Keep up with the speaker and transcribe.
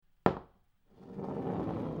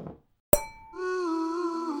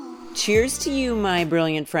Cheers to you, my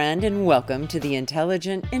brilliant friend, and welcome to the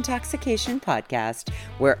Intelligent Intoxication Podcast,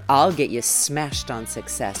 where I'll get you smashed on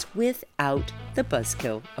success without the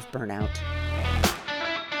buzzkill of burnout.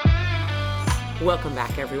 Welcome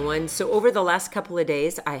back, everyone. So over the last couple of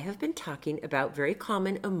days, I have been talking about very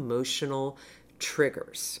common emotional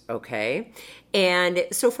triggers, okay? And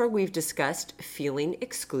so far we've discussed feeling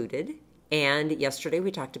excluded, and yesterday we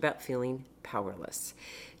talked about feeling powerless.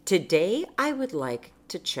 Today, I would like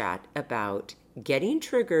to chat about getting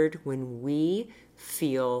triggered when we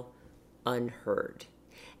feel unheard.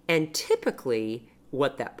 And typically,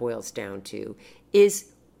 what that boils down to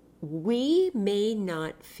is we may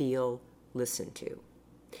not feel listened to.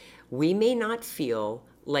 We may not feel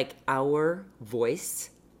like our voice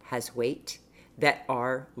has weight, that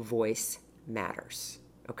our voice matters,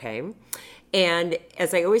 okay? And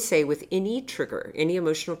as I always say, with any trigger, any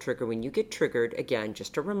emotional trigger, when you get triggered, again,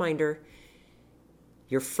 just a reminder,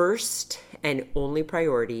 your first and only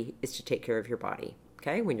priority is to take care of your body,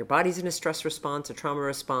 okay? When your body's in a stress response, a trauma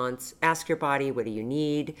response, ask your body, what do you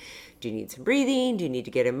need? Do you need some breathing? Do you need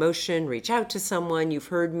to get emotion? Reach out to someone. You've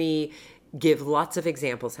heard me give lots of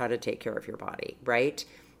examples how to take care of your body, right?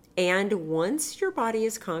 And once your body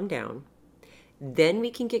is calmed down, then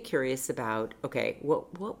we can get curious about, okay,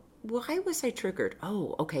 why was I triggered?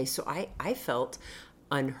 Oh, okay, so I felt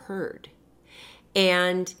unheard.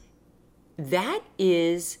 And that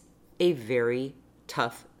is a very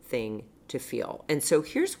tough thing to feel. And so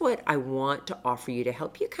here's what I want to offer you to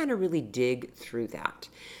help you kind of really dig through that.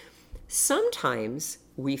 Sometimes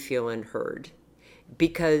we feel unheard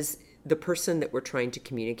because the person that we're trying to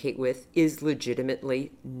communicate with is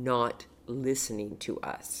legitimately not listening to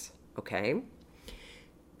us, okay?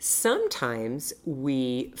 Sometimes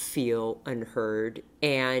we feel unheard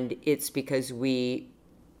and it's because we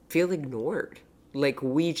feel ignored. Like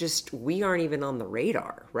we aren't even on the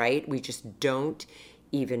radar, right? We just don't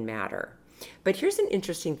even matter. But here's an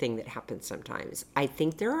interesting thing that happens sometimes. I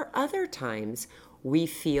think there are other times we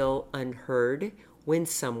feel unheard when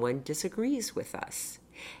someone disagrees with us.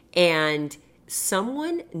 And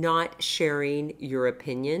someone not sharing your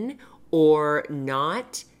opinion or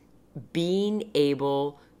not being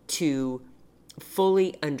able to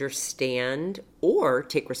fully understand or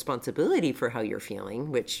take responsibility for how you're feeling,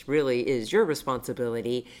 which really is your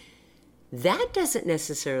responsibility, that doesn't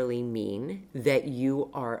necessarily mean that you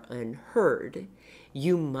are unheard.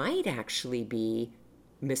 You might actually be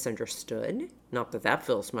misunderstood. Not that that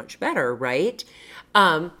feels much better, right?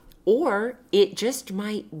 Or it just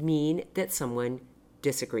might mean that someone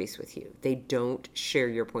disagrees with you. They don't share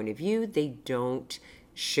your point of view. They don't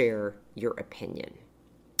share your opinion.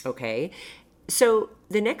 Okay? So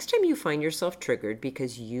the next time you find yourself triggered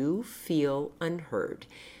because you feel unheard,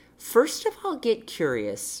 first of all, get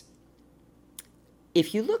curious.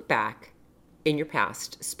 If you look back in your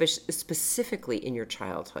past, specifically in your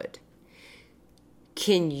childhood,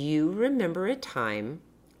 can you remember a time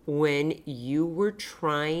when you were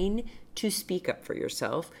trying to speak up for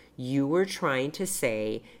yourself? You were trying to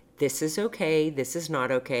say, this is okay, this is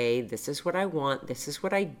not okay, this is what I want, this is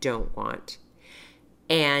what I don't want.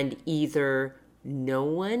 And either no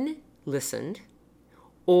one listened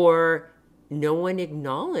or no one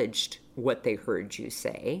acknowledged what they heard you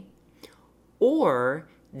say, or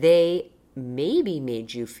they maybe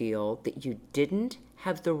made you feel that you didn't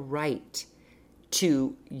have the right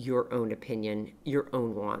to your own opinion, your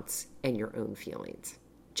own wants, and your own feelings.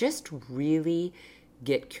 Just really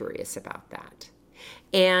get curious about that.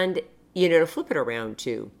 And, to flip it around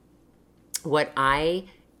too, what I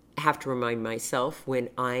have to remind myself when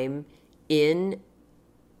I'm in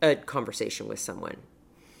a conversation with someone,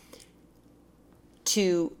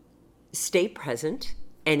 to stay present,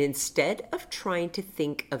 and instead of trying to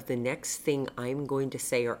think of the next thing I'm going to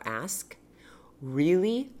say or ask,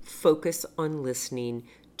 really focus on listening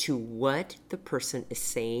to what the person is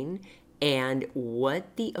saying and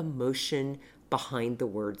what the emotion behind the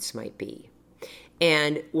words might be.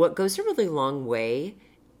 And what goes a really long way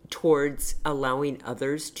towards allowing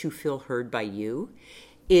others to feel heard by you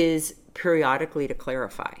is periodically to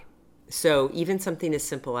clarify. So even something as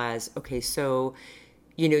simple as, okay, so,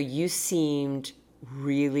 you seemed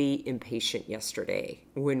really impatient yesterday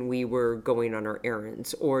when we were going on our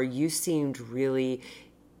errands, or you seemed really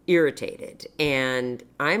irritated. And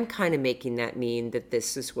I'm kind of making that mean that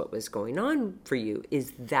this is what was going on for you.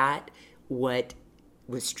 Is that what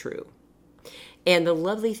was true? And the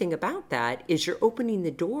lovely thing about that is you're opening the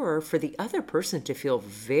door for the other person to feel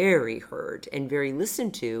very heard and very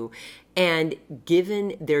listened to. And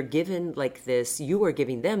they're given like this, you are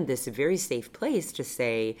giving them this very safe place to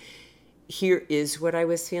say, here is what I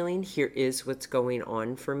was feeling. Here is what's going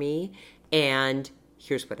on for me. And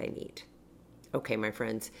here's what I need. Okay, my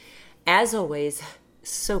friends. As always,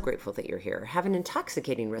 so grateful that you're here. Have an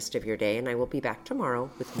intoxicating rest of your day, and I will be back tomorrow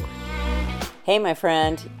with more. Hey, my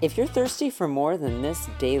friend, if you're thirsty for more than this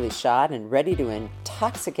daily shot and ready to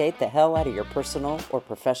intoxicate the hell out of your personal or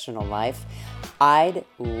professional life, I'd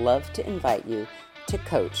love to invite you to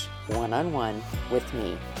coach one-on-one with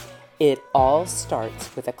me. It all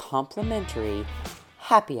starts with a complimentary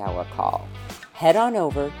happy hour call. Head on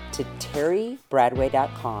over to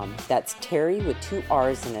terrybradway.com. That's Terry with 2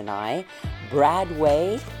 R's and an I.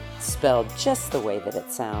 Bradway, spelled just the way that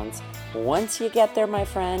it sounds. Once you get there, my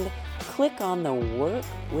friend, click on the Work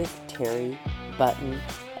with Terry button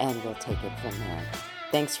and we'll take it from there.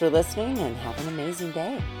 Thanks for listening and have an amazing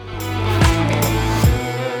day.